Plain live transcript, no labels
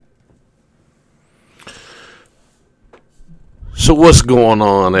So what's going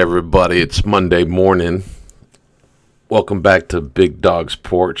on, everybody? It's Monday morning. Welcome back to Big Dog's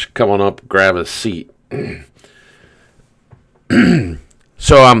Porch. Come on up, grab a seat.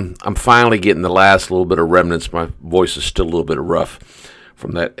 So I'm finally getting the last little bit of remnants. My voice is still a little bit rough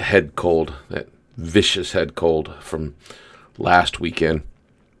from that head cold, that vicious head cold from last weekend.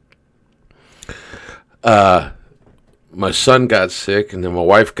 My son got sick, and then my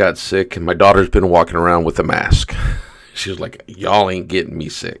wife got sick, and my daughter's been walking around with a mask. She was like, y'all ain't getting me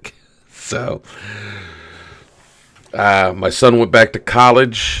sick. So, my son went back to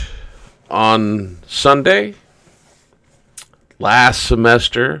college on Sunday, last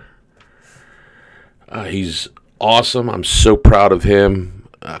semester. He's awesome. I'm so proud of him.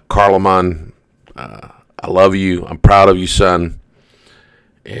 Carloman, I love you. I'm proud of you, son.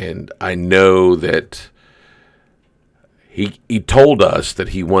 And I know that he told us that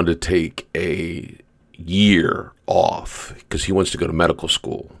he wanted to take a year off because he wants to go to medical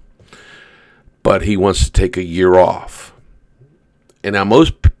school. But he wants to take a year off. And now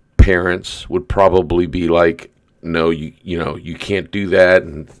most parents would probably be like, no, you can't do that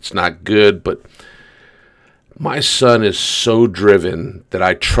and it's not good. But my son is so driven that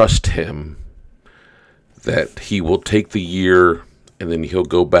I trust him that he will take the year and then he'll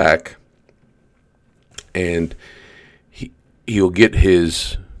go back and he'll get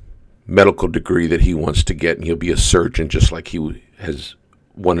his medical degree that he wants to get, and he'll be a surgeon just like he has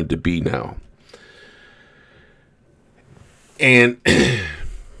wanted to be now. And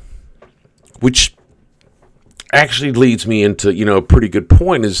which actually leads me into, a pretty good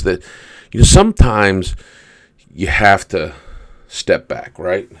point is that, sometimes you have to step back,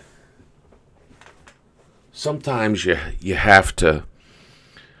 right? Sometimes you have to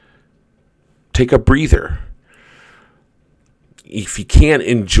take a breather. If you can't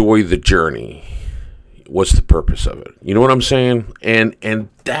enjoy the journey, what's the purpose of it? You know what I'm saying? And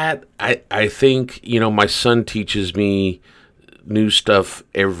that, I think, my son teaches me new stuff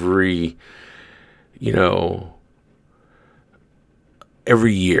every year.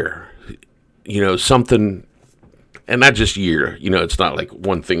 Something, and not just year. It's not like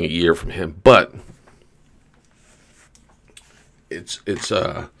one thing a year from him, but it's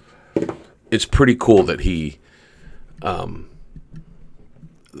pretty cool that he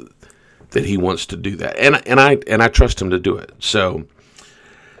wants to do that, and I trust him to do it. So,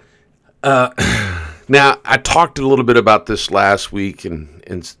 now I talked a little bit about this last week,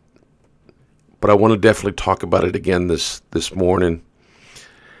 but I want to definitely talk about it again this morning.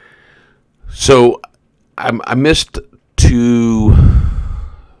 So, I missed 2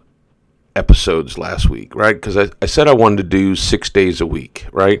 episodes last week, right? Because I said I wanted to do 6 days a week,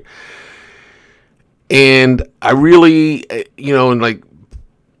 right? And I really, like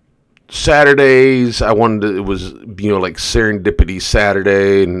Saturdays, I wanted to, it was, like Serendipity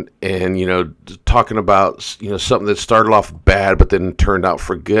Saturday and talking about, something that started off bad, but then turned out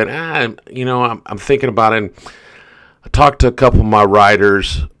for good. I'm thinking about it. And I talked to a couple of my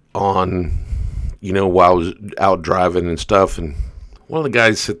riders on, while I was out driving and stuff. And one of the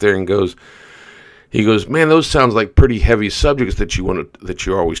guys sit there and goes, man, those sounds like pretty heavy subjects that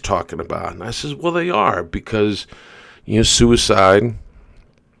you're always talking about. And I says, well, they are, because, suicide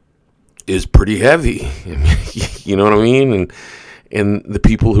is pretty heavy. You know what I mean? And the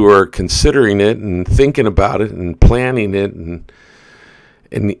people who are considering it and thinking about it and planning it and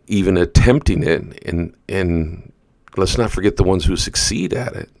even attempting it, and let's not forget the ones who succeed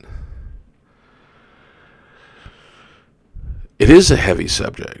at it. It is a heavy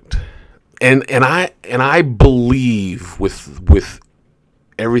subject. And I believe with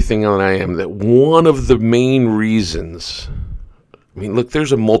everything that I am that one of the main reasons, look,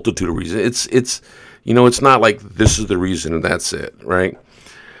 there's a multitude of reasons. It's not like this is the reason and that's it, right?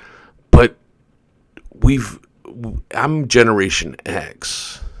 But I'm Generation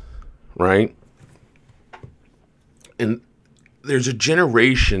X, right? And there's a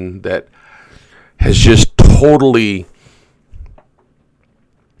generation that has just totally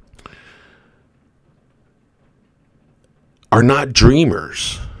are not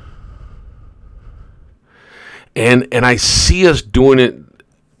dreamers. And I see us doing it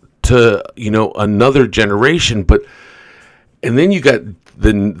to, another generation, and then you got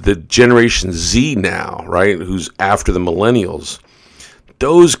the Generation Z now, right? Who's after the millennials.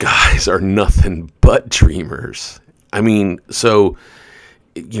 Those guys are nothing but dreamers. So,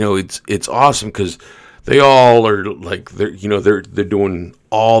 it's awesome because they all are like, they're doing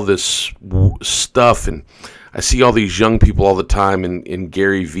all this stuff, and I see all these young people all the time in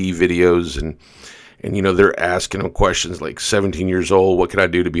Gary V videos, And, they're asking them questions like 17 years old, what can I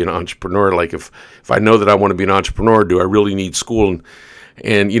do to be an entrepreneur? Like if I know that I want to be an entrepreneur, do I really need school?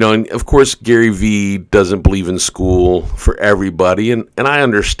 And of course, Gary Vee doesn't believe in school for everybody. And I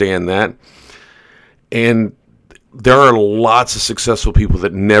understand that. And there are lots of successful people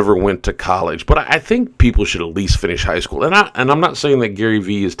that never went to college, but I think people should at least finish high school. And I'm not saying that Gary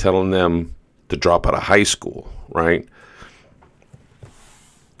Vee is telling them to drop out of high school, right?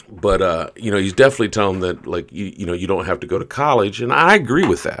 But he's definitely telling them that, like, you don't have to go to college, and I agree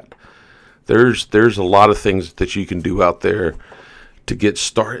with that. There's a lot of things that you can do out there to get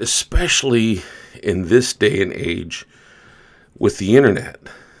started, especially in this day and age with the internet.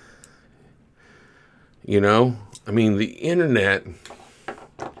 I mean, the internet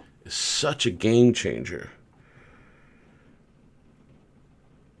is such a game changer.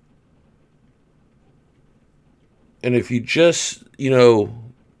 And if you just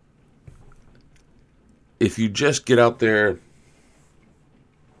get out there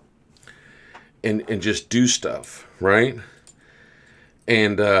and just do stuff, right?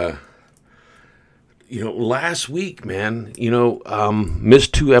 And, last week, man,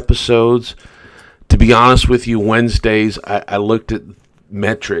 missed 2 episodes. To be honest with you, Wednesdays, I looked at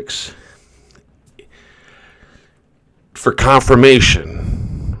metrics for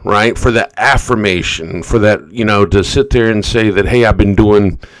confirmation, right? For the affirmation, for that, to sit there and say that, hey, I've been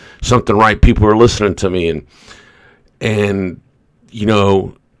doing something right. People are listening to me. And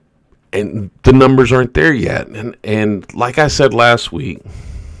the numbers aren't there yet. And like I said last week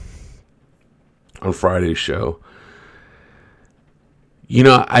on Friday's show,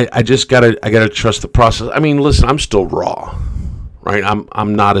 I just gotta trust the process. I mean, listen, I'm still raw, right?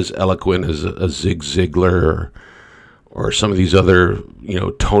 I'm not as eloquent as a Zig Ziglar or some of these other,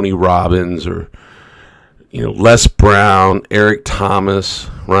 Tony Robbins or, Les Brown, Eric Thomas,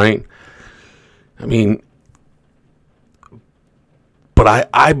 right? I mean, but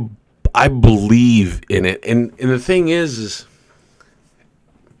I believe in it, and the thing is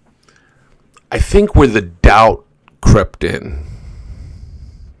I think where the doubt crept in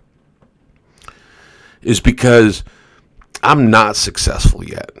is because I'm not successful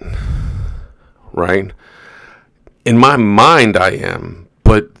yet, right? In my mind, I am,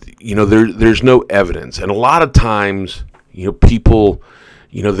 but there's no evidence, and a lot of times, people,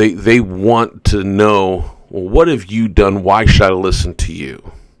 they want to know, well, what have you done? Why should I listen to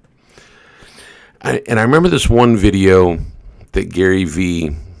you? And I remember this one video that Gary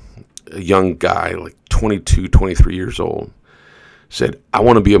Vee, a young guy, like 22, 23 years old, said, I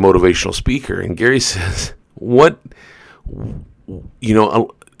want to be a motivational speaker. And Gary says, what,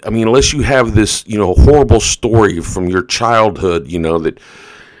 I mean, unless you have this, horrible story from your childhood, that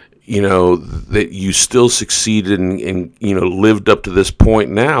you still succeeded and lived up to this point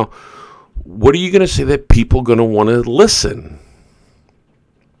now, what are you going to say that people are going to want to listen?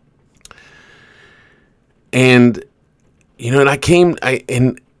 And,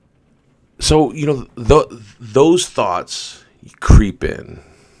 so, those thoughts creep in.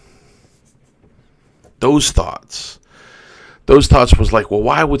 Those thoughts was like, well,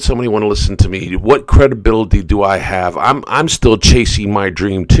 why would somebody want to listen to me? What credibility do I have? I'm still chasing my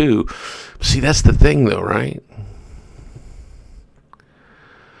dream too. See, that's the thing though, right?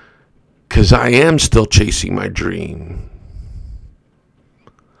 Because I am still chasing my dream.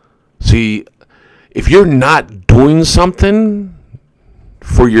 See, if you're not doing something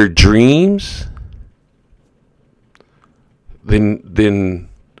for your dreams, then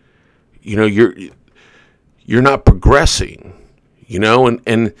you're not progressing,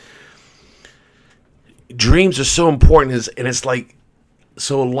 and dreams are so important. And it's like,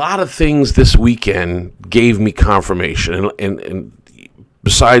 so a lot of things this weekend gave me confirmation, and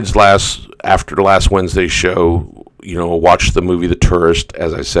besides after the last Wednesday's show, watched the movie The Tourist,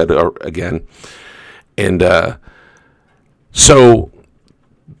 as I said again, and so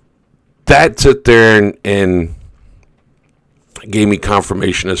that sit there and gave me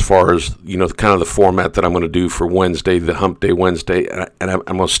confirmation as far as, kind of the format that I'm going to do for Wednesday, the Hump Day Wednesday, and I'm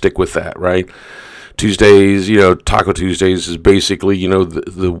going to stick with that, right? Tuesdays, Taco Tuesdays is basically,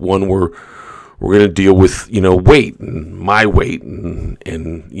 the one where we're going to deal with, weight and my weight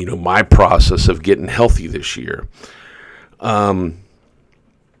and my process of getting healthy this year.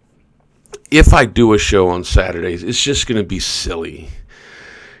 If I do a show on Saturdays, it's just going to be silly.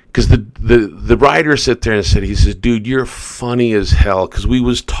 Because the writer sat there and said, he says, dude, you're funny as hell. Because we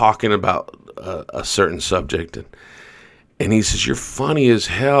was talking about a certain subject. And he says, you're funny as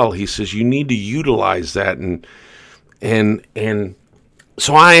hell. He says, you need to utilize that. And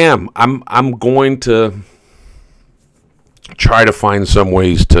so I am. I'm going to try to find some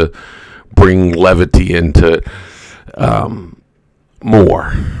ways to bring levity into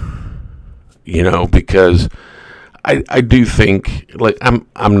more, because I do think, like,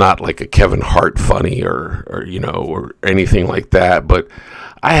 I'm not like a Kevin Hart funny or anything like that, but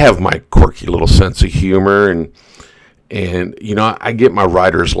I have my quirky little sense of humor, and I get my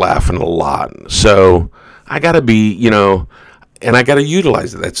writers laughing a lot. So I got to be, and I got to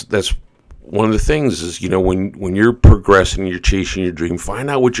utilize it. That's one of the things is, when you're progressing, you're chasing your dream,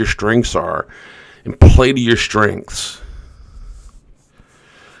 find out what your strengths are and play to your strengths.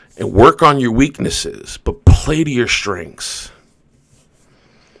 And work on your weaknesses, but play to your strengths.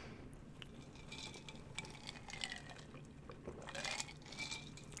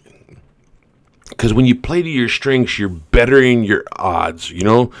 Because when you play to your strengths, you're bettering your odds.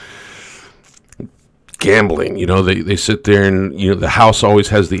 Gambling, they sit there and, the house always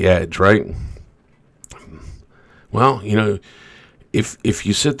has the edge, right? Well, if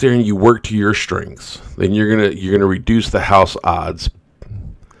you sit there and you work to your strengths, then you're gonna reduce the house odds.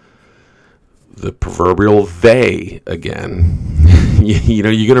 The proverbial they again.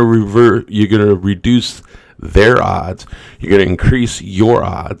 You're gonna reduce their odds. You're gonna increase your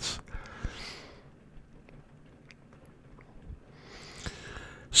odds.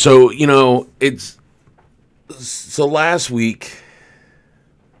 So so last week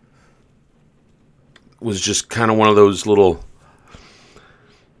was just kind of one of those little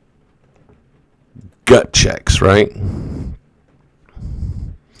gut checks, right?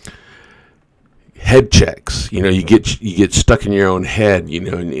 Head checks. You get stuck in your own head,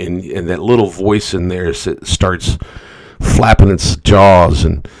 and that little voice in there starts flapping its jaws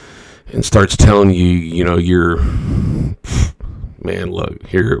and starts telling you, you're, man, look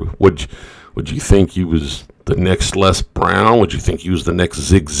here. Would you think you was the next Les Brown? Would you think you was the next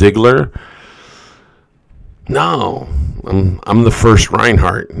Zig Ziglar? No, I'm the first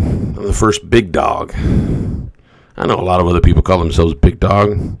Reinhardt. I'm the first big dog. I know a lot of other people call themselves big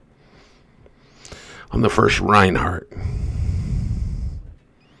dog. I'm the first Reinhardt.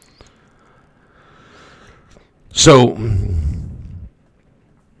 So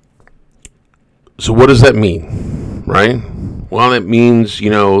what does that mean, right? Well, it means,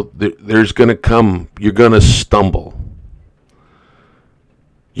 there's going to come, you're going to stumble.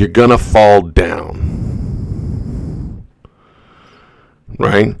 You're going to fall down.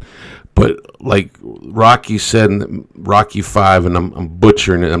 Right? But like Rocky said in Rocky 5, and I'm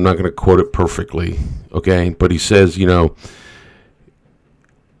butchering it, I'm not going to quote it perfectly, okay? But he says, you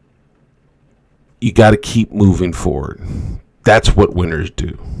got to keep moving forward. That's what winners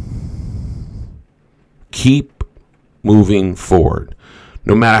do. Keep moving forward.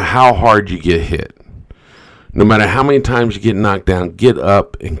 No matter how hard you get hit, no matter how many times you get knocked down, get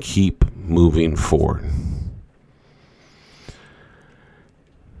up and keep moving forward.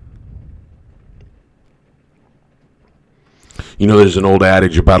 There's an old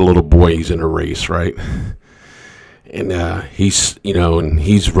adage about a little boy. He's in a race, right? And he's running.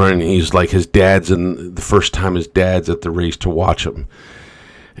 He's like his dad's, and the first time his dad's at the race to watch him,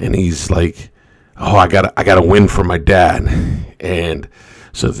 and he's like, "Oh, I gotta win for my dad." And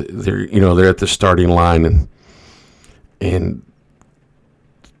so they're at the starting line, and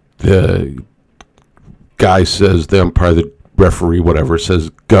the guy says, the umpire, the referee, whatever, says,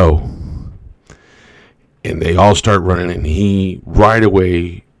 "Go." And they all start running, and he right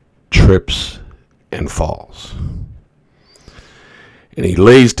away trips and falls. And he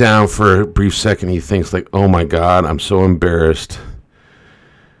lays down for a brief second. He thinks like, oh my God, I'm so embarrassed.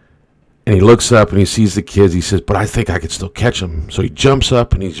 And he looks up and he sees the kids. He says, but I think I could still catch him. So he jumps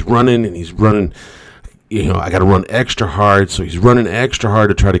up and he's running. I got to run extra hard. So he's running extra hard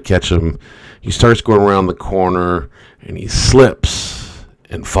to try to catch him. He starts going around the corner and he slips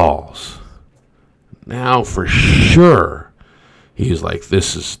and falls. Now, for sure, he's like,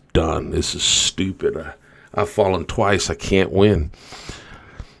 this is done. This is stupid. I've fallen twice. I can't win.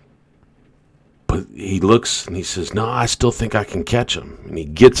 But he looks and he says, no, I still think I can catch him. And he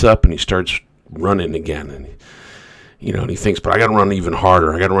gets up and he starts running again. And, and he thinks, but I got to run even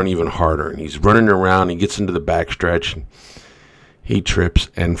harder. And he's running around. He gets into the backstretch. And he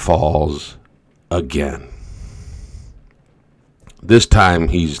trips and falls again. This time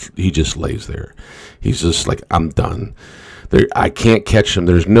he just lays there. He's just like, I'm done. I can't catch him.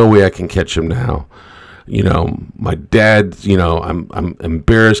 There's no way I can catch him now. My dad, I'm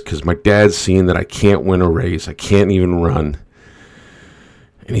embarrassed because my dad's seeing that I can't win a race. I can't even run.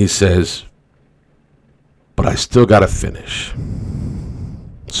 And he says, but I still got to finish.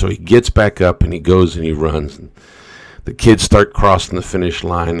 So he gets back up and he goes and he runs. And the kids start crossing the finish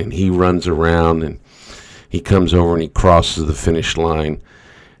line and he runs around and he comes over and he crosses the finish line.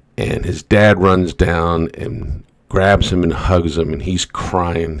 And his dad runs down and grabs him and hugs him, and he's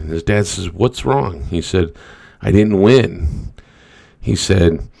crying. And his dad says, "What's wrong?" He said, "I didn't win." He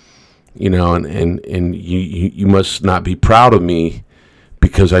said, and you must not be proud of me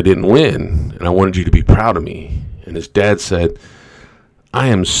because I didn't win, and I wanted you to be proud of me. And his dad said, "I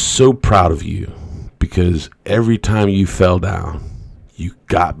am so proud of you because every time you fell down, you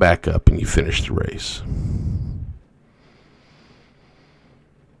got back up and you finished the race."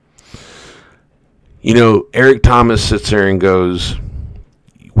 Eric Thomas sits there and goes,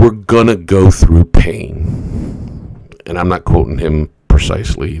 "We're going to go through pain." And I'm not quoting him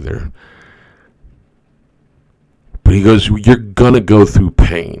precisely either. But he goes, "You're going to go through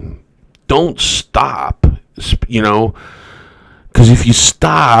pain. Don't stop, because if you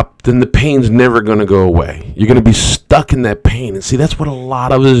stop, then the pain's never going to go away. You're going to be stuck in that pain." And see, that's what a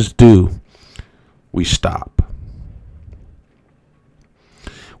lot of us do. We stop.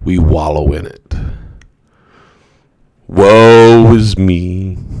 We wallow in it. Woe is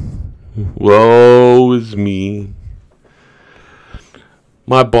me. Woe is me.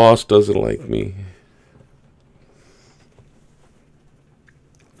 My boss doesn't like me.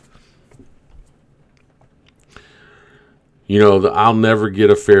 I'll never get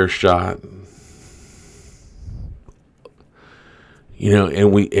a fair shot.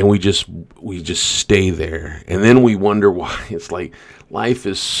 And we just stay there. And then we wonder why. It's like life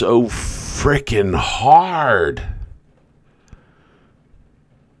is so freaking hard.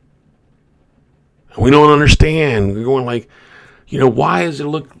 We don't understand. We're going like, why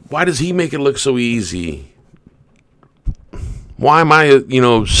does he make it look so easy? Why am I,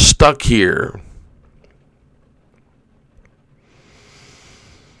 stuck here?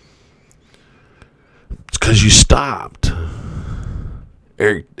 It's because you stopped.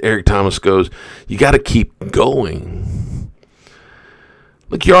 Eric Thomas goes, "You got to keep going.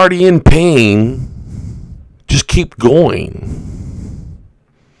 Look, you're already in pain. Just keep going."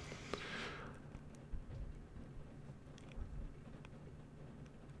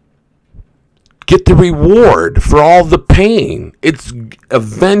 Get the reward for all the pain. It's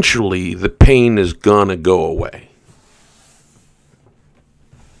eventually the pain is gonna go away.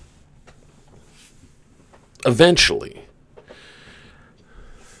 Eventually.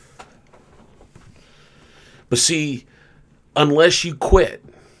 But see, unless you quit,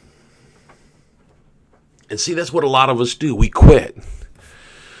 and see, that's what a lot of us do. We quit.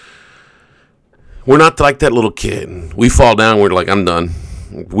 We're not like that little kid. We fall down, we're like, "I'm done."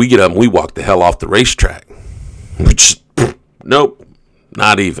 We get up and we walk the hell off the racetrack. Nope,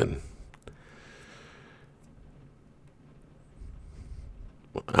 not even.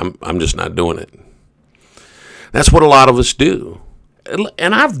 I'm just not doing it. That's what a lot of us do.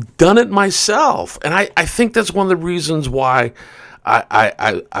 And I've done it myself. And I think that's one of the reasons why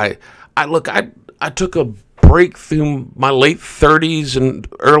I took a break through my late 30s and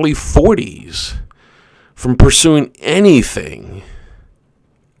early 40s from pursuing anything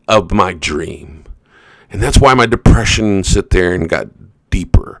of my dream. And that's why my depression sit there and got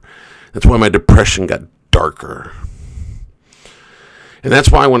deeper. That's why my depression got darker. And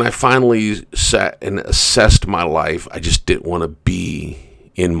that's why when I finally sat and assessed my life, I just didn't want to be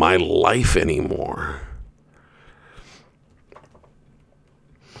in my life anymore.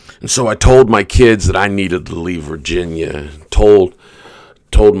 And so I told my kids that I needed to leave Virginia. Told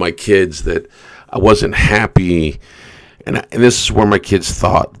my kids that I wasn't happy. And this is where my kids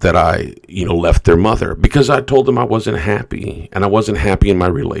thought that I, left their mother. Because I told them I wasn't happy. And I wasn't happy in my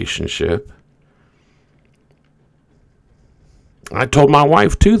relationship. I told my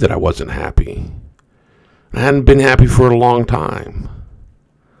wife, too, that I wasn't happy. I hadn't been happy for a long time.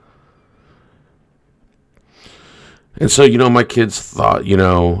 And so, my kids thought,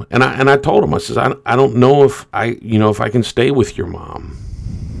 and I told them, I says, I don't know if I can stay with your mom.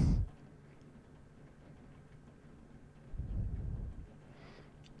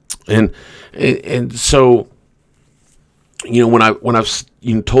 And so, when I've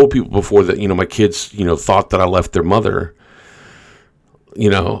told people before that, my kids, thought that I left their mother,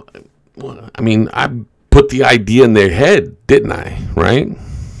 I put the idea in their head, didn't I? Right?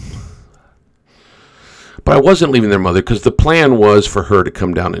 But I wasn't leaving their mother because the plan was for her to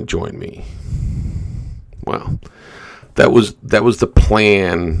come down and join me. Well, that was the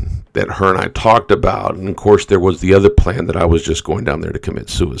plan that her and I talked about. And of course, there was the other plan that I was just going down there to commit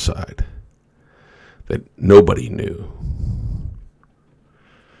suicide that nobody knew.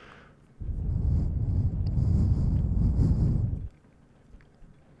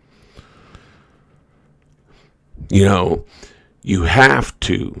 You have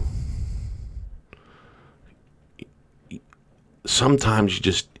to. sometimes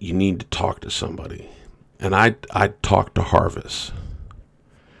you need to talk to somebody. And I talked to Harvest.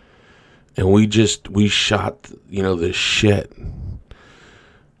 And we shot, this shit.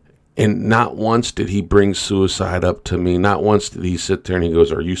 And not once did he bring suicide up to me. Not once did he sit there and he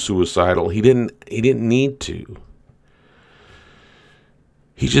goes, "Are you suicidal?" He didn't need to.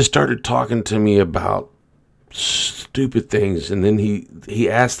 He just started talking to me about stupid things. And then he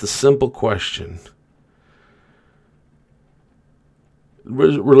asked the simple question. It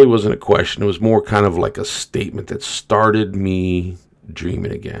really wasn't a question. It was more kind of like a statement that started me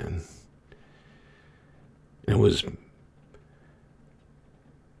dreaming again. And it was,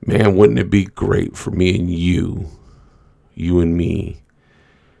 "Man, wouldn't it be great for me and you and me,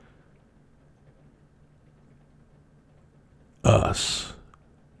 us,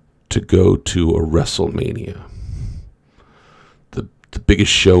 to go to a WrestleMania, the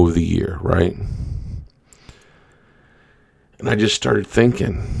biggest show of the year, right?" And I just started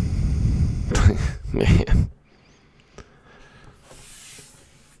thinking, man,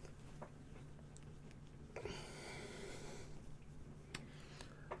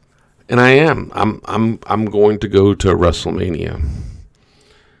 and I'm going to go to WrestleMania.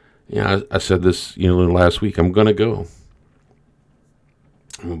 Yeah, I said this, last week. I'm going to go.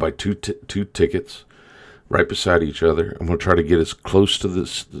 I'm going to buy two tickets right beside each other. I'm going to try to get as close to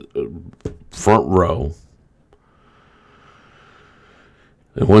this front row.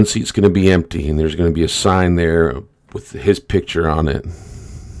 And one seat's going to be empty, and there's going to be a sign there with his picture on it.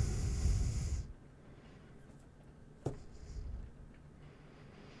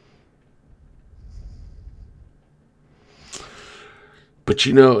 But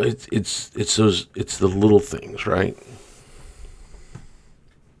it's the little things, right?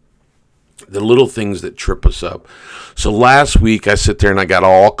 The little things that trip us up. So last week I sit there and I got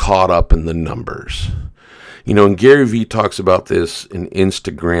all caught up in the numbers. And Gary Vee talks about this in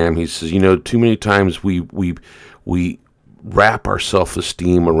Instagram. He says, too many times we wrap our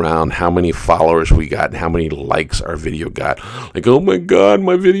self-esteem around how many followers we got and how many likes our video got. Like, oh my God,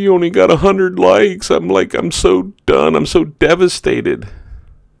 my video only got 100 likes. I'm so done. I'm so devastated.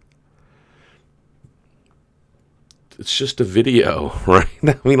 It's just a video, right?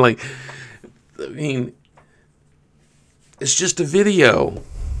 It's just a video.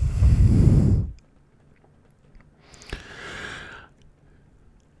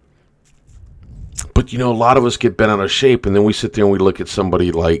 But, a lot of us get bent out of shape, and then we sit there and we look at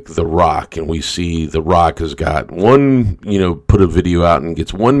somebody like The Rock, and we see The Rock has got put a video out and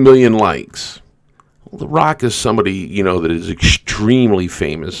gets 1 million likes. Well, The Rock is somebody, that is extremely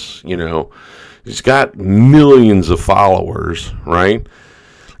famous, He's got millions of followers, right?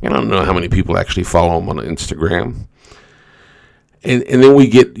 I don't know how many people actually follow him on Instagram. And then we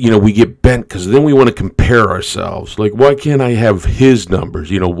get bent because then we want to compare ourselves. Like, why can't I have his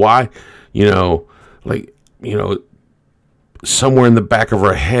numbers? Why, somewhere in the back of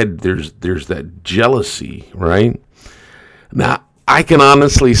our head, there's that jealousy, right? Now, I can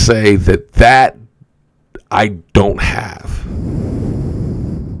honestly say that I don't have.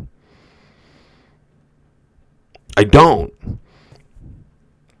 I don't.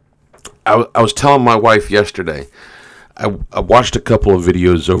 I was telling my wife yesterday, I watched a couple of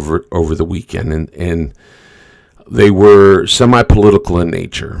videos over the weekend, and they were semi-political in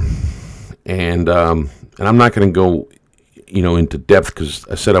nature. And I'm not going to go, into depth because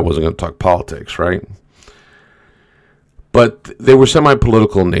I said I wasn't going to talk politics, right? But they were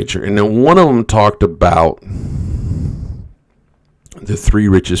semi-political in nature. And then one of them talked about the 3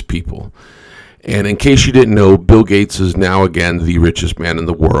 richest people. And in case you didn't know, Bill Gates is now again the richest man in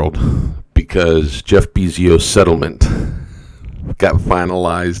the world because Jeff Bezos' settlement got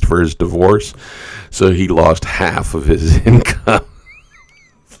finalized for his divorce. So he lost half of his income.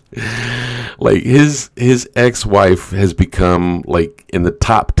 Like his ex-wife has become like in the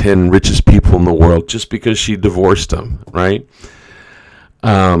top 10 richest people in the world just because she divorced him, right?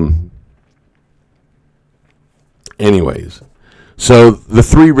 Anyways, so the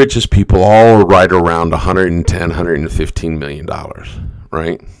 3 richest people all are right around $115 million,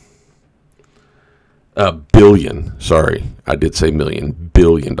 right? Billion, sorry, I did say million, $1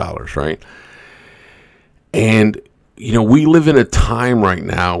 billion, right? And we live in a time right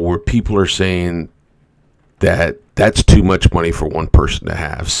now where people are saying that that's too much money for one person to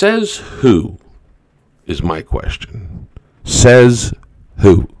have. Says who is my question. Says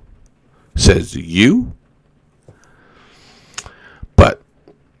who? Says you? But,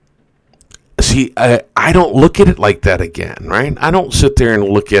 see, I don't look at it like that again, right? I don't sit there and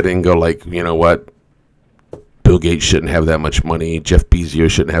look at it and go like, you know what? Bill Gates shouldn't have that much money. Jeff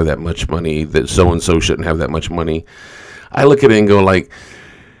Bezos shouldn't have that much money. That so-and-so shouldn't have that much money. I look at it and go like,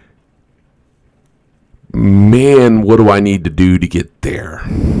 man, what do I need to do to get there?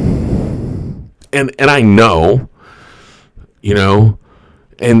 And I know,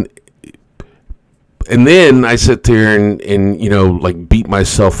 and then I sit there and like beat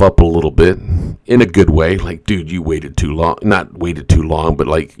myself up a little bit in a good way. Like, dude, you waited too long. Not waited too long, but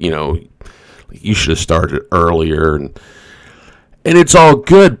like, you should have started earlier. And it's all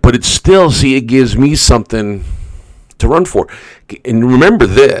good, but it's still, it gives me something to run for. And remember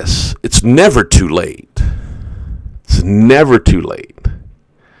this, it's never too late. It's never too late.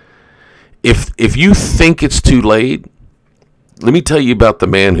 If you think it's too late, let me tell you about the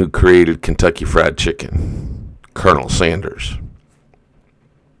man who created Kentucky Fried Chicken, Colonel Sanders.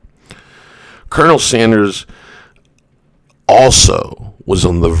 Colonel Sanders also was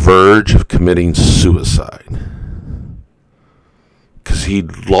on the verge of committing suicide because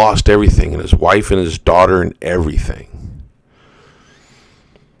he'd lost everything, and his wife and his daughter and everything.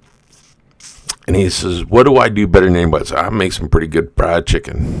 And he says, what do I do better than anybody else? I make some pretty good fried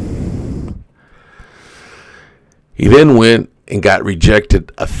chicken. He then went and got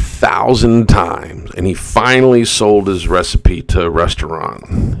rejected 1,000 times, and he finally sold his recipe to a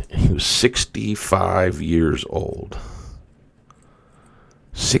restaurant. He was 65 years old.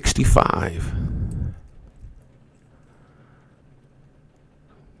 65.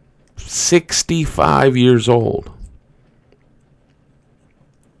 65 years old.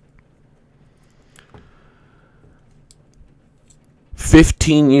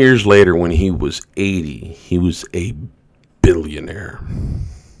 $15 years later, when he was 80, he was a billionaire.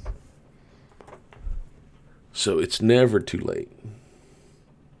 So it's never too late.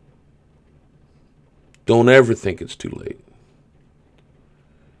 Don't ever think it's too late.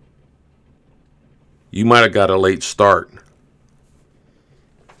 You might have got a late start.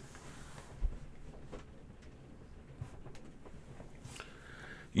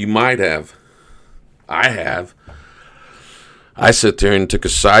 You might have. I have. I sit there and took a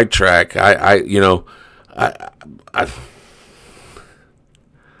sidetrack. I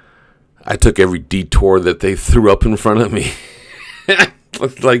took every detour that they threw up in front of me.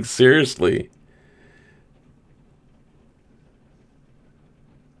 Like, seriously.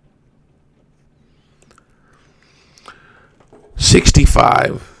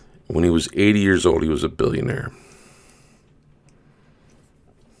 $65. When he was 80 years old, he was a billionaire.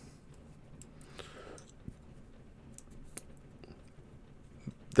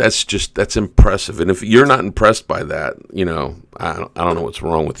 That's impressive. And if you're not impressed by that, I don't know what's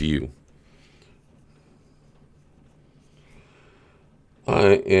wrong with you.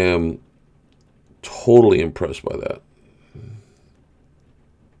 I am totally impressed by that.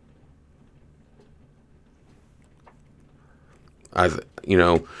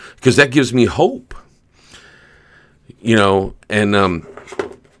 Because that gives me hope. And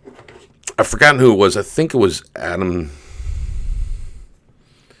I've forgotten who it was. I think it was Adam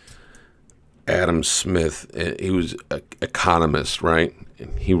Smith. He was an economist, right?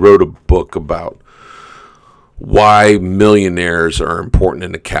 And he wrote a book about why millionaires are important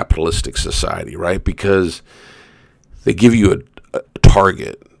in a capitalistic society, right? Because they give you a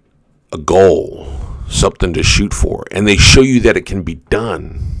target, a goal, something to shoot for, and they show you that it can be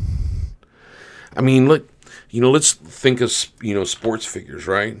done. I mean, look, let's think of, sports figures,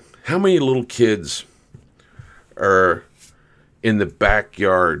 right? How many little kids are in the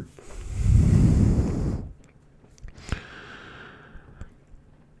backyard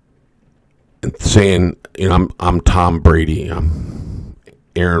and saying, I'm Tom Brady, I'm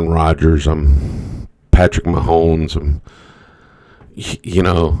Aaron Rodgers, I'm Patrick Mahomes,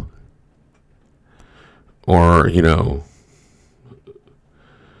 or,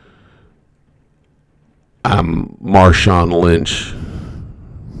 I'm Marshawn Lynch.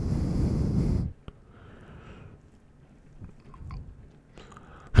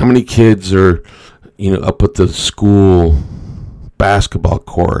 How many kids are, up at the school basketball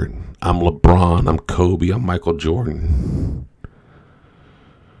court? I'm LeBron, I'm Kobe, I'm Michael Jordan.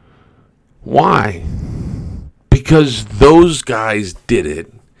 Why? Because those guys did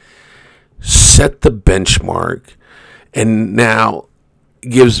it, set the benchmark, and now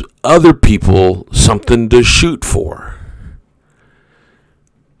gives other people something to shoot for.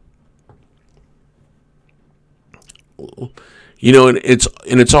 And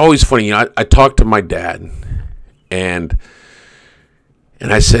it's always funny. I talked to my dad, and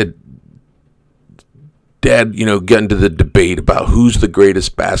I said, Dad, get into the debate about who's the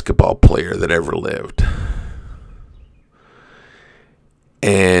greatest basketball player that ever lived.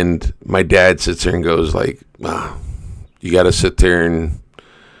 And my dad sits there and goes like, you got to sit there and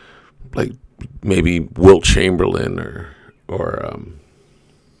like maybe Wilt Chamberlain or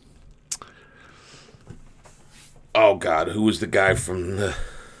oh God, who was the guy from the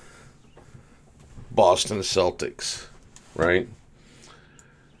Boston Celtics, right?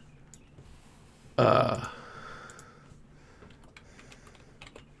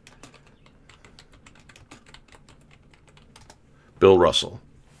 Bill Russell,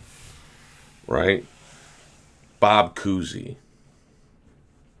 right? Bob Cousy,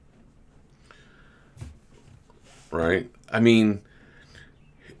 right? I mean,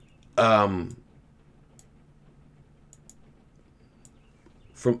 from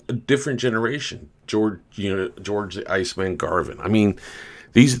a different generation, George the Iceman Garvin. I mean,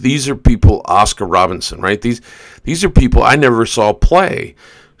 these are people. Oscar Robinson, right? These are people I never saw play.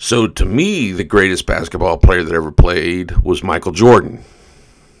 So to me, the greatest basketball player that ever played was Michael Jordan.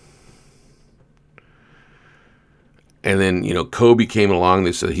 And then, Kobe came along.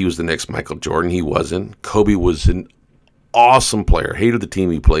 They said he was the next Michael Jordan. He wasn't. Kobe was an awesome player. Hated the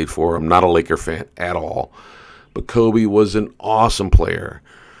team he played for. I'm not a Laker fan at all. But Kobe was an awesome player.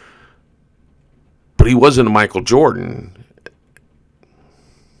 But he wasn't a Michael Jordan.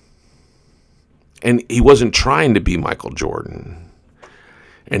 And he wasn't trying to be Michael Jordan.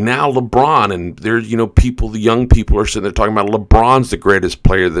 And now LeBron, and there's, the young people are sitting there talking about LeBron's the greatest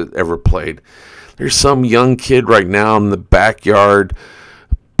player that ever played. There's some young kid right now in the backyard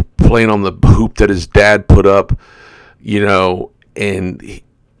playing on the hoop that his dad put up, and in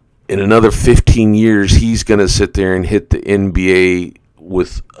another 15 years, he's going to sit there and hit the NBA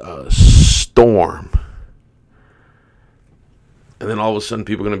with a storm. And then all of a sudden,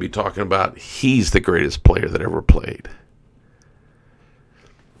 people are going to be talking about he's the greatest player that ever played.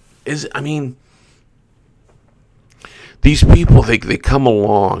 These people, they come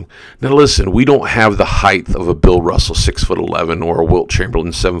along. Now listen, we don't have the height of a Bill Russell, 6'11", or a Wilt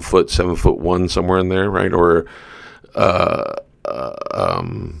Chamberlain, 7'1", somewhere in there, right? Or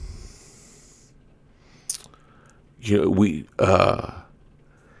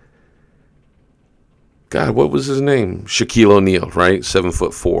God, what was his name? Shaquille O'Neal, right?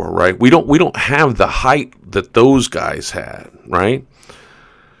 7'4", right? We don't have the height that those guys had, right?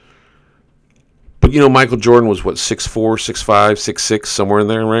 But, Michael Jordan was, 6'4", 6'5", 6'6", somewhere in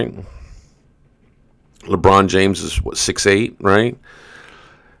there, right? LeBron James is, 6'8", right?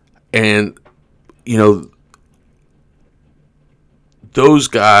 And, those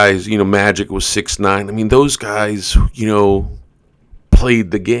guys, Magic was 6'9". I mean, those guys,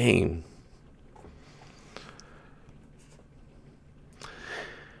 played the game.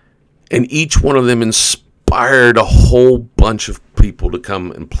 And each one of them inspired a whole bunch of people to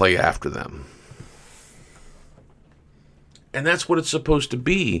come and play after them. And that's what it's supposed to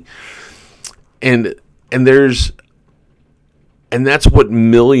be. And that's what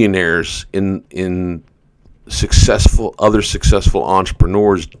millionaires in other successful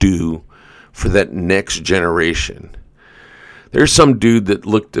entrepreneurs do for that next generation. There's some dude that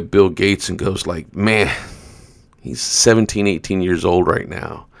looked at Bill Gates and goes like, man, he's 17, 18 years old right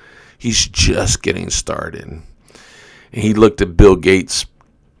now. He's just getting started. And he looked at Bill Gates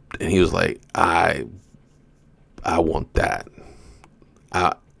and he was like, I want that.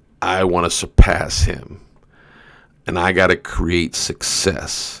 I want to surpass him. And I got to create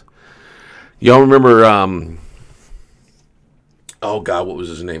success. Y'all remember, oh God, what was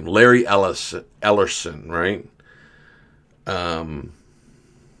his name? Larry Ellison, right?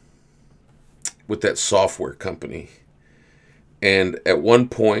 With that software company. And at one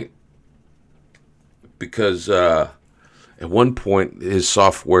point, because his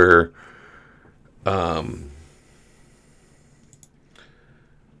software,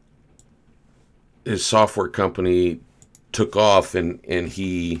 his software company took off, and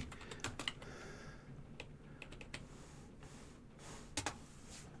he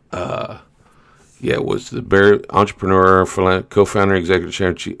was the entrepreneur, co-founder, executive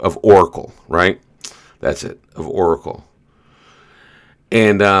chairman of Oracle, right? That's it, of Oracle.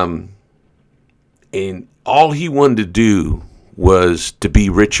 And all he wanted to do was to be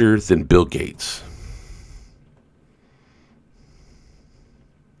richer than Bill Gates.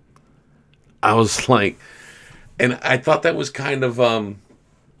 I was like, and I thought that was kind of, I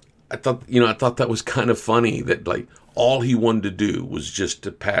thought that was kind of funny that like all he wanted to do was just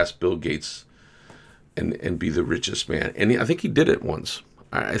to pass Bill Gates and be the richest man. And I think he did it once.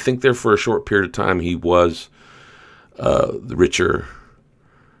 I think there for a short period of time he was richer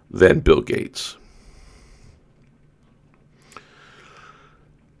than Bill Gates.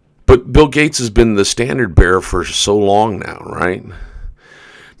 But Bill Gates has been the standard bearer for so long now, right?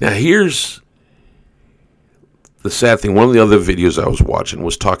 Now here's the sad thing. One of the other videos I was watching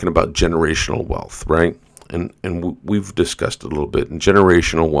was talking about generational wealth, right? and we've discussed it a little bit, and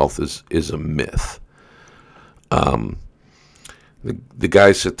generational wealth is a myth. The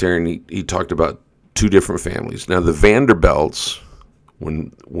guy sat there and he talked about two different families. Now the Vanderbilts,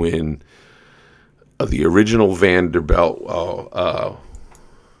 when the original Vanderbilt,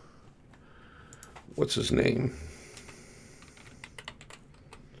 what's his name?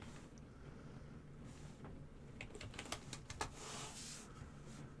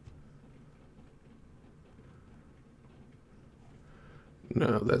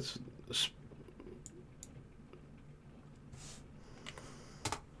 No, that's...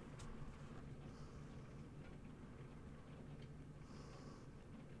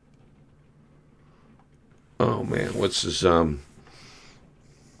 Oh man, what's his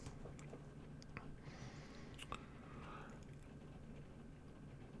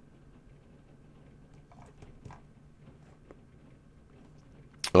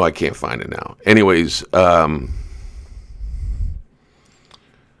Oh, I can't find it now. Anyways,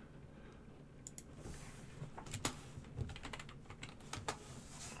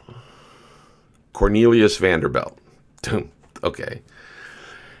 Cornelius Vanderbilt. Okay.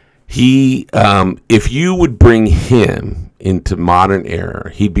 He, if you would bring him into modern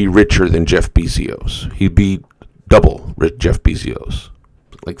era, he'd be richer than Jeff Bezos. He'd be double Jeff Bezos,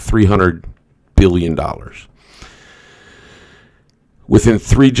 like $300 billion. Within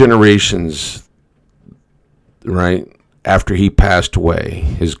 3 generations, right, after he passed away,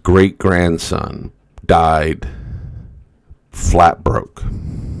 his great-grandson died flat broke.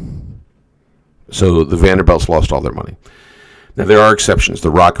 So the Vanderbilts lost all their money. Now, there are exceptions. The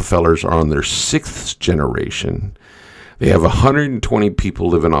Rockefellers are on their 6th generation. They have 120 people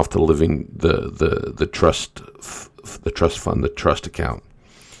living off the trust fund, the trust account.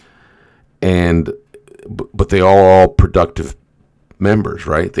 But they are all productive members,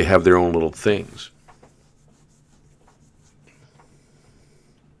 right? They have their own little things.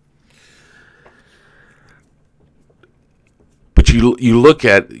 But you look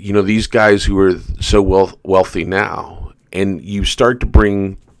at, these guys who are so wealthy now, and you start to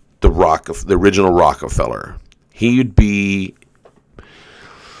bring the original Rockefeller. He'd be,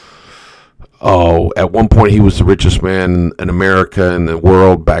 at one point he was the richest man in America and the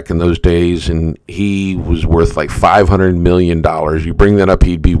world back in those days, and he was worth like $500 million. You bring that up,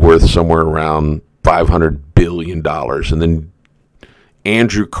 he'd be worth somewhere around $500 billion. And then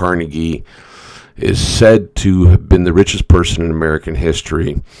Andrew Carnegie is said to have been the richest person in American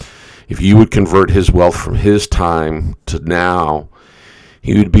history. If you would convert his wealth from his time to now,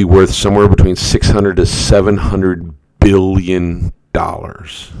 he would be worth somewhere between $600 to $700 billion.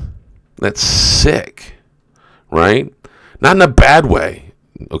 That's sick, right? Not in a bad way,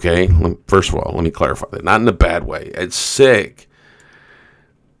 okay? First of all, let me clarify that. Not in a bad way. It's sick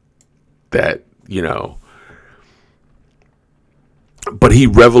that, but he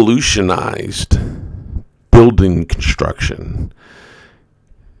revolutionized building construction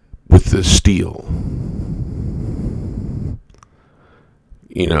with the steel.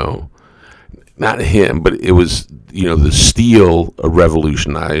 Not him, but it was, the steel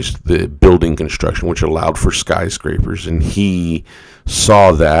revolutionized the building construction, which allowed for skyscrapers. And he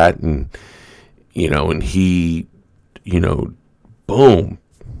saw that and he, boom.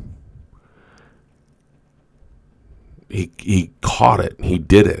 He caught it. He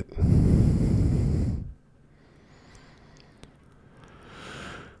did it.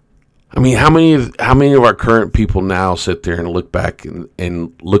 I mean, how many of our current people now sit there and look back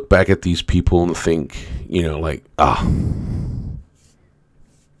at these people and think,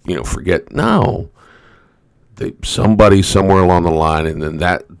 forget? No, somebody somewhere along the line, and then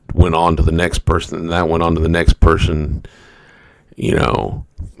that went on to the next person, and that went on to the next person, and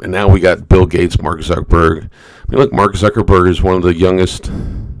now we got Bill Gates, Mark Zuckerberg. I mean, look, Mark Zuckerberg is one of the youngest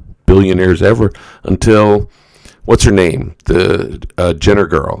billionaires ever until, what's her name? The Jenner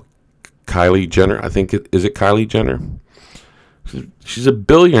girl. Kylie Jenner, I think is it Kylie Jenner? She's a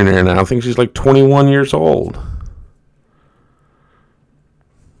billionaire now. I think she's like 21 years old.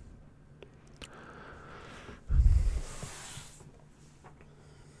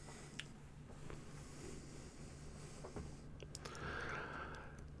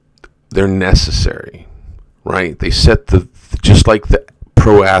 They're necessary, right? They set just like the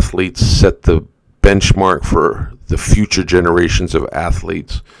pro athletes set the benchmark for the future generations of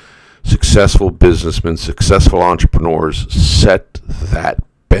athletes. Successful businessmen, successful entrepreneurs set that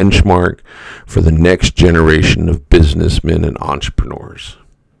benchmark for the next generation of businessmen and entrepreneurs.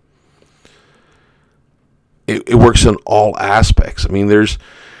 It works in all aspects. I mean, there's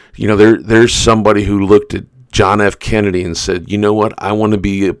somebody who looked at John F. Kennedy and said, you know what, I want to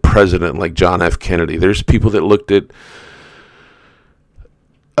be a president like John F. Kennedy. There's people that looked at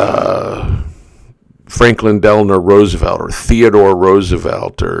Franklin Delano Roosevelt or Theodore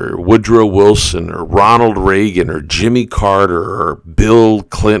Roosevelt or Woodrow Wilson or Ronald Reagan or Jimmy Carter or Bill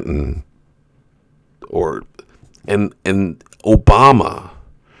Clinton or and Obama.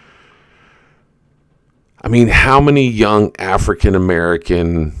 I mean, how many young African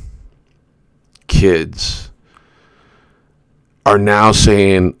American kids are now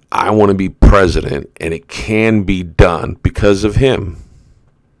saying, I want to be president, and it can be done because of him?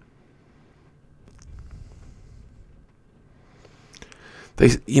 They,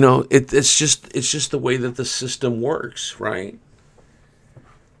 it's just the way that the system works, right?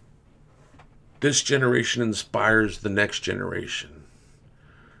 This generation inspires the next generation,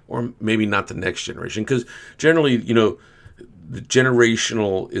 or maybe not the next generation, because generally, the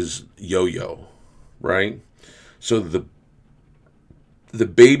generational is yo-yo, right? So the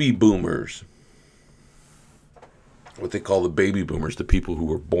baby boomers, what they call the baby boomers, the people who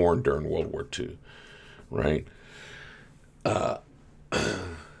were born during World War II, right?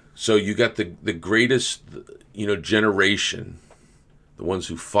 So you got the greatest, generation, the ones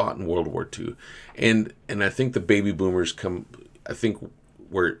who fought in World War II, and I think the baby boomers I think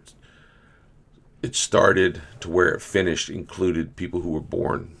where it started to where it finished included people who were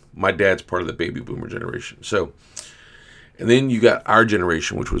born. My dad's part of the baby boomer generation. So, and then you got our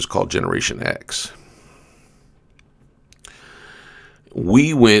generation, which was called Generation X.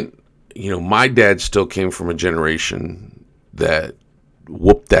 We went, my dad still came from a generation that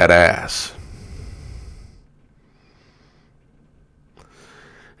whooped that ass.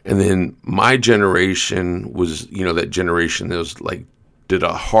 And then my generation was, that generation that was like, did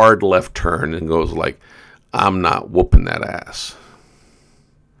a hard left turn and goes like, I'm not whooping that ass.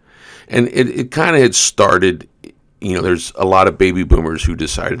 And it kind of had started, there's a lot of baby boomers who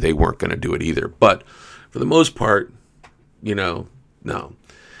decided they weren't going to do it either. But for the most part, no.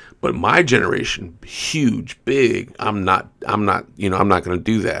 But my generation, huge, big, I'm not going to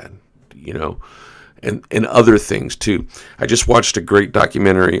do that, and other things too. I just watched a great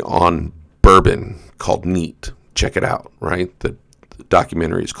documentary on bourbon called Neat. Check it out, right? The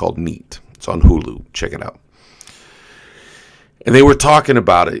documentary is called Neat. It's on Hulu. Check it out. And they were talking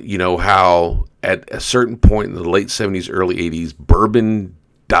about it, how at a certain point in the late 70s, early 80s, bourbon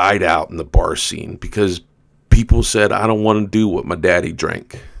died out in the bar scene because people said, I don't want to do what my daddy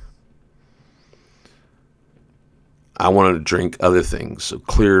drank. I wanted to drink other things, so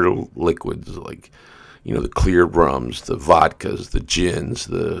clear liquids like, the clear rums, the vodkas, the gins,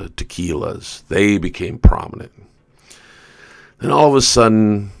 the tequilas. They became prominent. Then all of a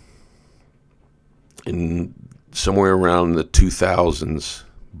sudden, in somewhere around the 2000s,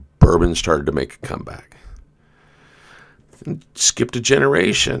 bourbon started to make a comeback. And skipped a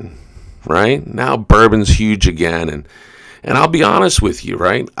generation, right? Now bourbon's huge again, and I'll be honest with you,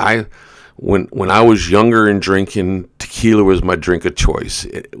 right? When I was younger and drinking, tequila was my drink of choice.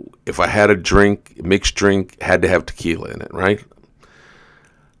 If I had a mixed drink, had to have tequila in it, right?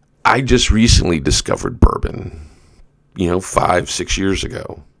 I just recently discovered bourbon, 5-6 years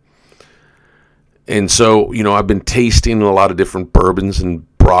ago. And so, I've been tasting a lot of different bourbons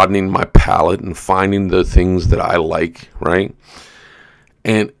and broadening my palate and finding the things that I like, right?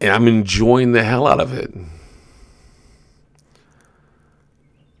 And I'm enjoying the hell out of it.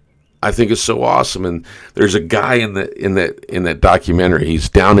 I think it's so awesome. And there's a guy in that documentary. He's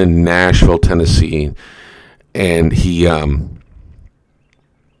down in Nashville, Tennessee, and he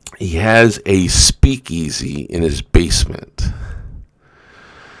has a speakeasy in his basement.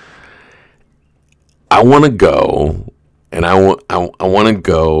 I want to go, and I want to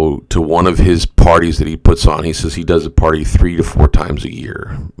go to one of his parties that he puts on. He says he does a party 3 to 4 times a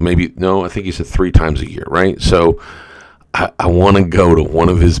year. I think he said 3 times a year, right? So I want to go to one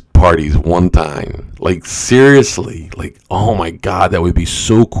of his parties one time. Like, seriously, like, oh my God, that would be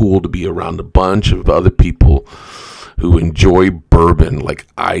so cool to be around a bunch of other people who enjoy bourbon like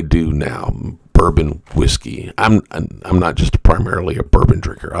I do now. Bourbon whiskey. I'm not just primarily a bourbon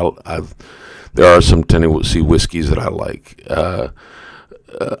drinker. There are some Tennessee whiskeys that I like.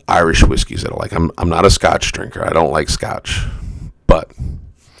 Irish whiskeys that I like. I'm not a Scotch drinker. I don't like Scotch, but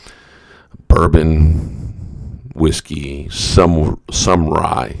bourbon, whiskey, some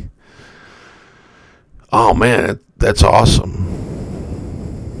rye. Oh man, that's awesome.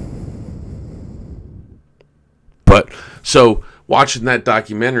 But so watching that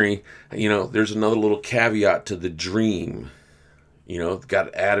documentary, there's another little caveat to the dream.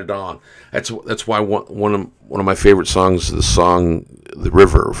 got added on. That's why one of my favorite songs is the song "The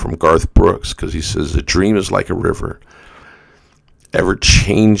River" from Garth Brooks, because he says a dream is like a river, ever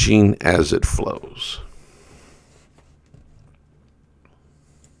changing as it flows.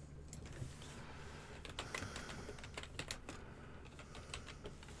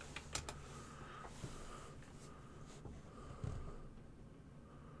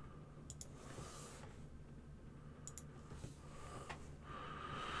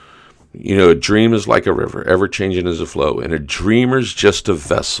 A dream is like a river, ever changing as a flow, and a dreamer's just a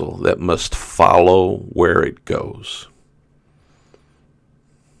vessel that must follow where it goes.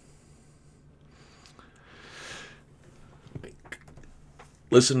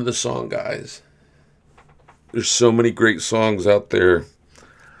 Listen to the song, guys. There's so many great songs out there.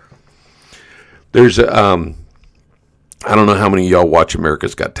 There's I don't know how many of y'all watch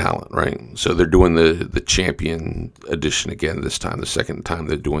America's Got Talent, right? So they're doing the champion edition again this time, the second time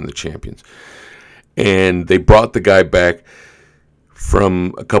they're doing the champions. And they brought the guy back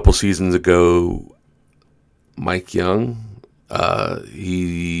from a couple seasons ago, Mike Young.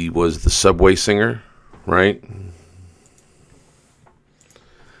 He was the Subway singer, right?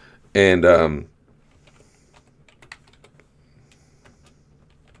 And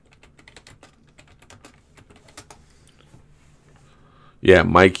yeah,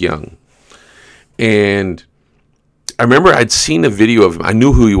 Mike Young. And I remember I'd seen a video of him. I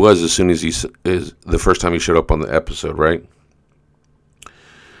knew who he was as soon as the first time he showed up on the episode, right?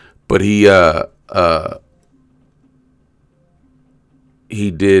 But he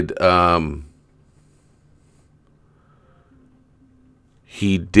did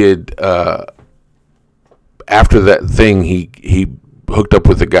after that thing he hooked up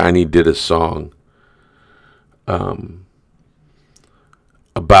with a guy and he did a song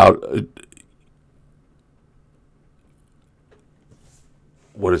about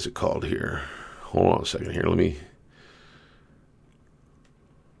what is it called here? Hold on a second here.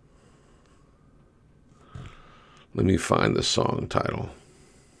 Let me find the song title.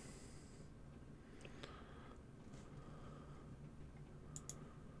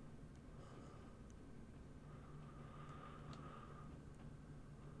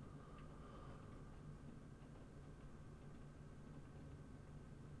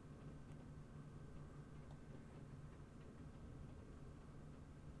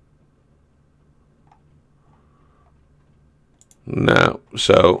 No,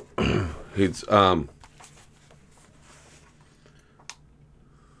 so he's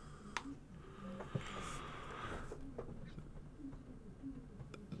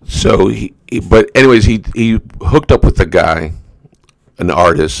but anyways, he hooked up with the guy, an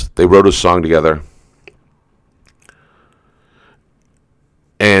artist. They wrote a song together,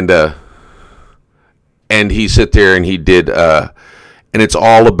 and he sit there and he did, and it's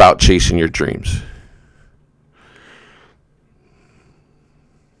all about chasing your dreams.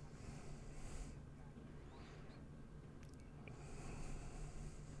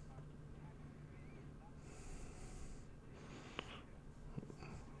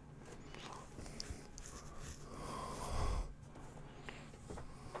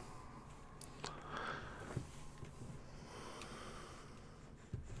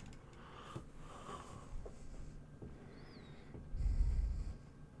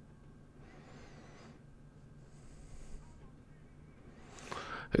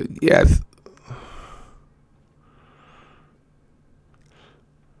 Yeah.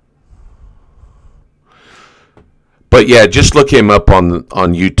 But yeah, just look him up on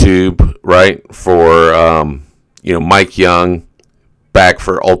YouTube, right? For Mike Young, back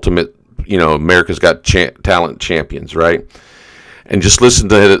for Ultimate, America's Got Talent Champions, right? And just listen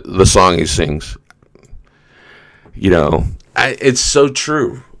to the song he sings. It's so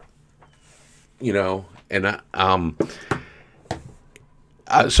true. And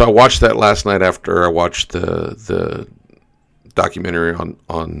so I watched that last night after I watched the documentary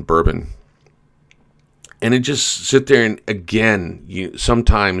on bourbon. And it just sit there and again,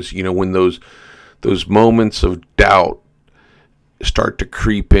 sometimes, when those moments of doubt start to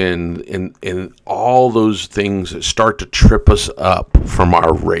creep in and all those things that start to trip us up from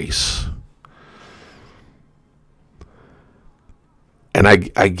our race. And I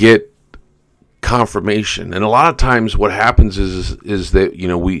get confirmation. And a lot of times what happens is that,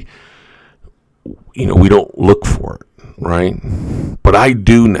 we don't look for it, right? But I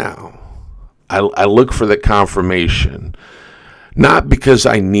do now. I look for the confirmation, not because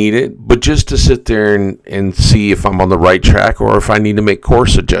I need it, but just to sit there and see if I'm on the right track or if I need to make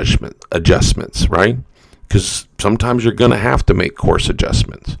course adjustments, right? Because sometimes you're going to have to make course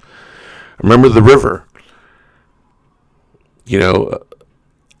adjustments. Remember the river. you know,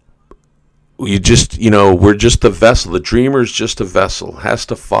 we're just a vessel. The dreamer's just a vessel, has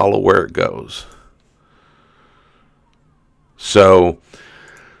to follow where it goes. So,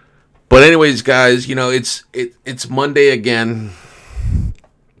 but anyways, guys, it's Monday again.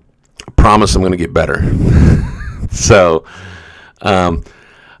 I promise I'm going to get better. So, I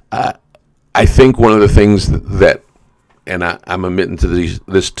think one of the things that, and I'm admitting to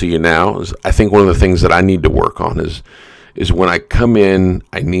this to you now, is I think one of the things that I need to work on is when I come in,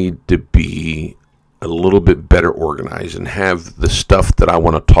 I need to be a little bit better organized and have the stuff that I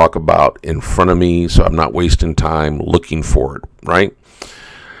want to talk about in front of me, so I'm not wasting time looking for it, right?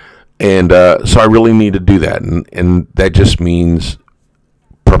 And so I really need to do that, and that just means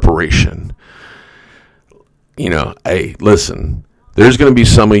preparation. Hey, listen, there's going to be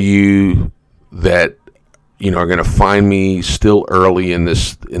some of you that are going to find me still early in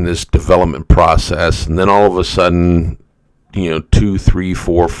this development process, and then all of a sudden, 2, 3,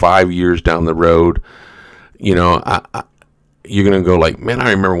 4, 5 years down the road, you're going to go like, man,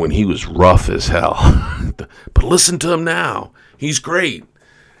 I remember when he was rough as hell, but listen to him now, he's great.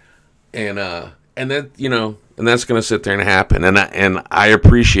 And that, and that's going to sit there and happen. And I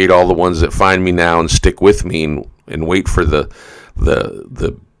appreciate all the ones that find me now and stick with me and wait for the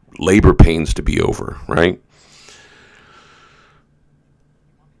labor pains to be over, right?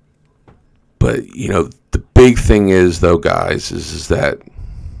 But, the big thing is, though, guys, is that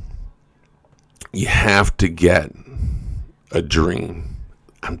you have to get a dream.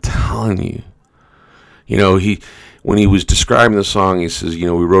 I'm telling you. When he was describing the song, he says, we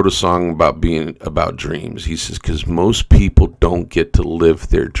wrote a song about dreams. He says, because most people don't get to live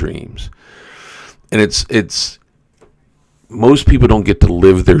their dreams. And it's most people don't get to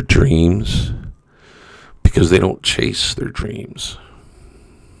live their dreams because they don't chase their dreams.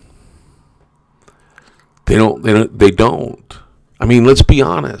 They don't. I mean, let's be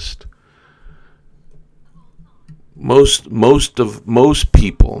honest. Most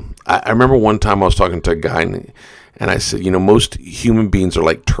people. I remember one time I was talking to a guy, and I said, most human beings are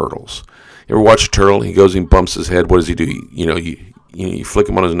like turtles. You ever watch a turtle? He goes and bumps his head. What does he do? You flick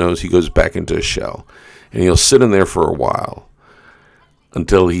him on his nose. He goes back into his shell, and he'll sit in there for a while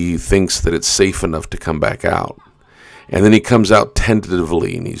until he thinks that it's safe enough to come back out, and then he comes out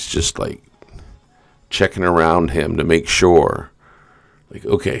tentatively, and he's just like checking around him to make sure, like,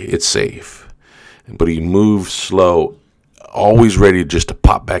 okay, it's safe. But he moves slow, always ready just to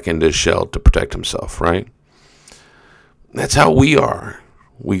pop back into his shell to protect himself, right? That's how we are.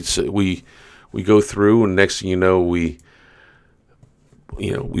 We go through, and next thing you know, we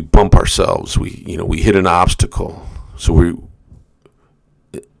bump ourselves. We hit an obstacle, so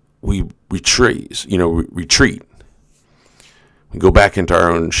we retreat. We go back into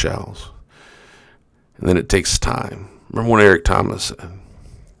our own shells, and then it takes time. Remember what Eric Thomas said?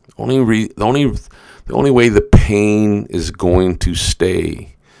 The only way the pain is going to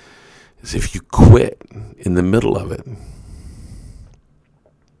stay is if you quit in the middle of it.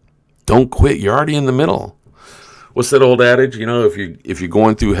 Don't quit. You're already in the middle. What's that old adage? If you're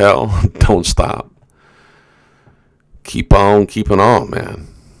going through hell, don't stop. Keep on keeping on, man.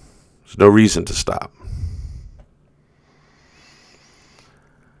 There's no reason to stop.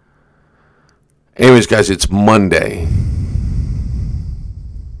 Anyways, guys, it's Monday.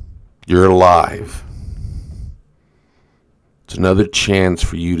 You're alive. It's another chance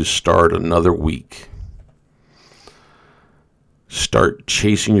for you to start another week. Start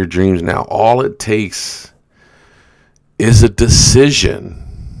chasing your dreams now. All it takes is a decision.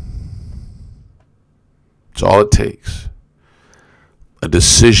 It's all it takes. A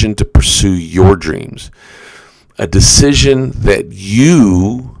decision to pursue your dreams. A decision that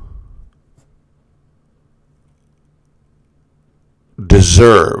you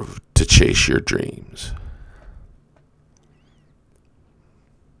deserve to chase your dreams.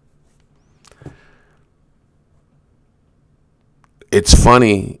 It's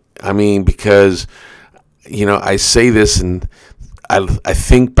funny, because, I say this, and I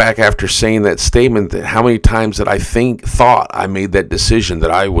think back after saying that statement, that how many times that I thought I made that decision, that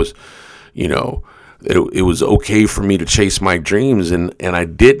I was, it was okay for me to chase my dreams, and I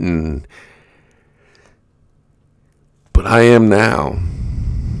didn't. But I am now.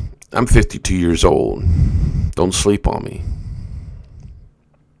 I'm 52 years old. Don't sleep on me.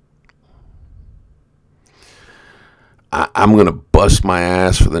 I'm going to bust my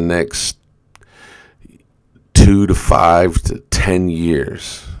ass for the next 2 to 5 to 10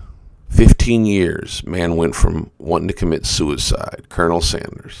 years. 15 years, man went from wanting to commit suicide, Colonel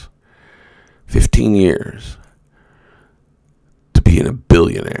Sanders. 15 years to being a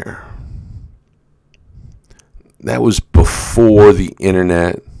billionaire. That was before the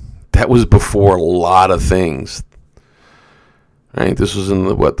internet. That was before a lot of things. Right? This was in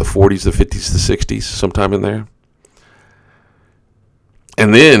the 40s, the 50s, the 60s, sometime in there.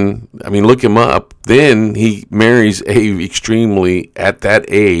 And then, I mean, look him up. Then he marries at that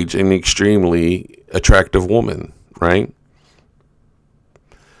age, an extremely attractive woman, right?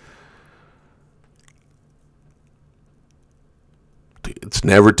 It's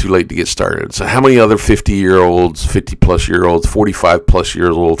never too late to get started. So how many other 50-year-olds, 50-plus-year-olds,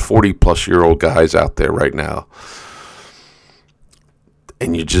 45-plus-year-old, 40-plus-year-old guys out there right now?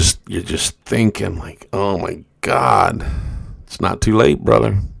 And you're just thinking like, oh my God, it's not too late,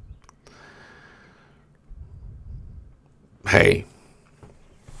 brother. Hey,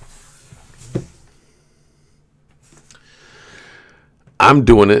 I'm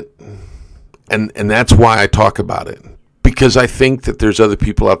doing it, and that's why I talk about it. Because I think that there's other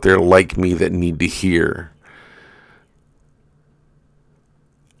people out there like me that need to hear.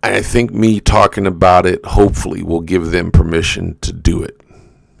 And I think me talking about it hopefully will give them permission to do it.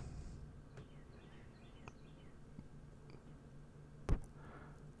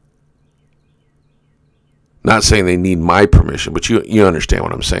 Not saying they need my permission, but you understand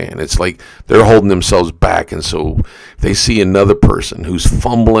what I'm saying. It's like they're holding themselves back, and so if they see another person who's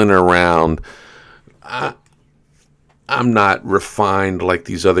fumbling around, I'm not refined like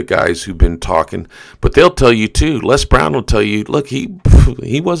these other guys who've been talking, but they'll tell you too. Les Brown will tell you, look, he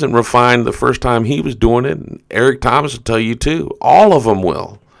wasn't refined the first time he was doing it. And Eric Thomas will tell you too. All of them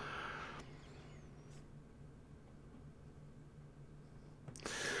will.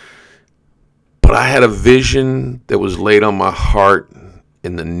 But I had a vision that was laid on my heart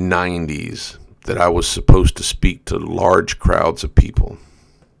in the 90s that I was supposed to speak to large crowds of people.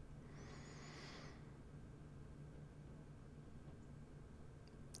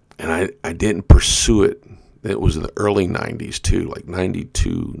 And I didn't pursue it. It was in the early 90s too, like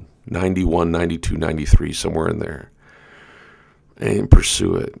 92, 91, 92, 93, somewhere in there. I didn't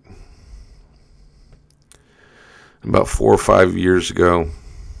pursue it. About 4 or 5 years ago,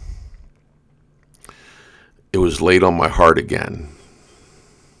 it was laid on my heart again.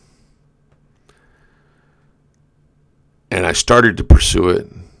 And I started to pursue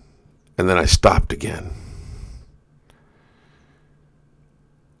it, and then I stopped again.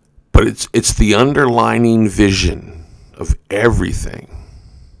 But it's the underlining vision of everything.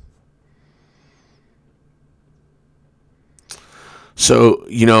 So,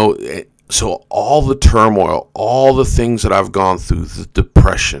 so all the turmoil, all the things that I've gone through, the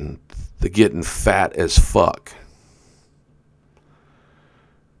depression, the getting fat as fuck,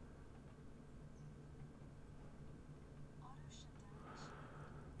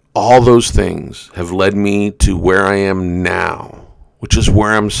 all those things have led me to where I am now, which is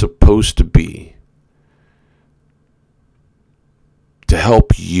where I'm supposed to be, to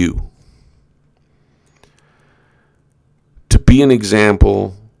help you, to be an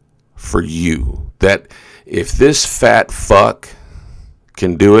example for you, that if this fat fuck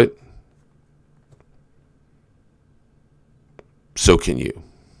can do it, so can you.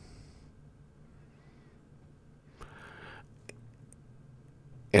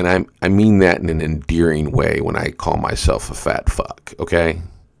 And I mean that in an endearing way when I call myself a fat fuck, okay?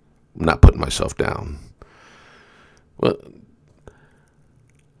 I'm not putting myself down. Well,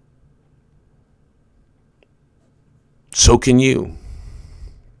 so can you.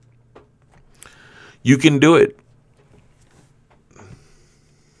 You can do it.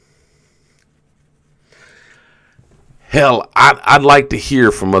 Hell, I'd like to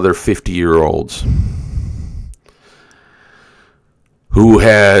hear from other 50-year-olds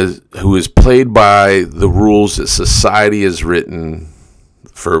who is played by the rules that society has written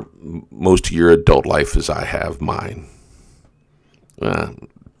for most of your adult life as I have mine.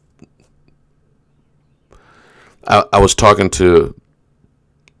 I was talking to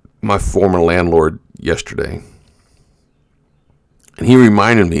my former landlord yesterday, and he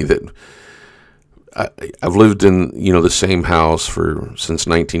reminded me that I've lived in the same house since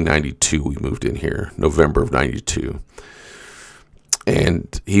 1992. We moved in here November of 92.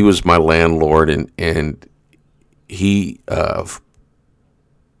 And he was my landlord, and he holds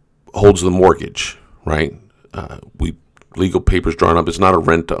the mortgage, right? We legal papers drawn up. It's not a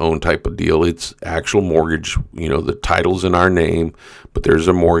rent-to-own type of deal. It's actual mortgage. The title's in our name, but there's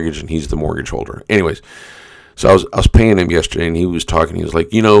a mortgage, and he's the mortgage holder. Anyways, so I was paying him yesterday, and he was talking. He was like,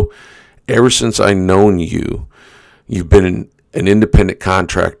 ever since I known you, you've been an independent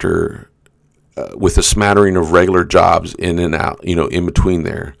contractor with a smattering of regular jobs in and out, in between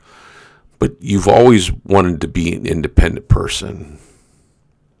there. But you've always wanted to be an independent person.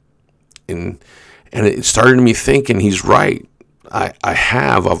 And And it started me thinking, he's right.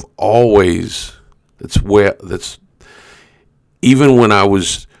 I've always, that's even when I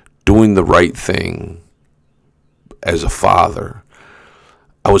was doing the right thing as a father,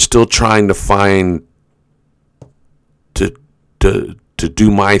 I was still trying to find to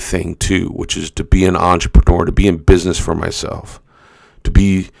do my thing too, which is to be an entrepreneur, to be in business for myself, to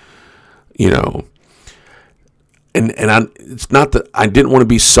be, and it's not that I didn't want to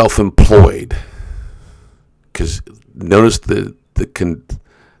be self-employed, because notice the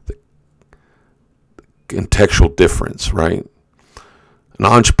contextual difference, right? An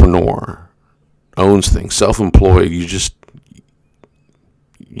entrepreneur owns things. Self-employed,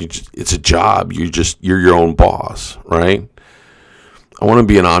 it's a job. You're your own boss, right? I want to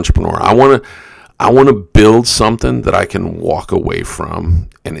be an entrepreneur. I want to build something that I can walk away from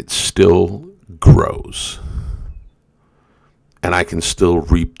and it still grows. And I can still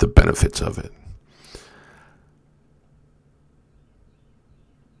reap the benefits of it.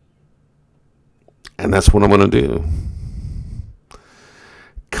 And that's what I'm going to do.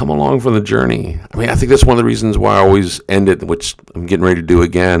 Come along for the journey. I mean, I think that's one of the reasons why I always end it, which I'm getting ready to do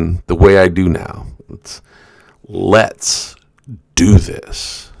again, the way I do now. Let's do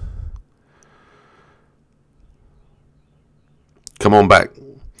this. Come on back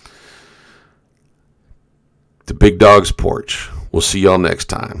to Big Dog's Porch. We'll see y'all next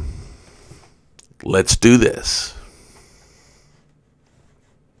time. Let's do this.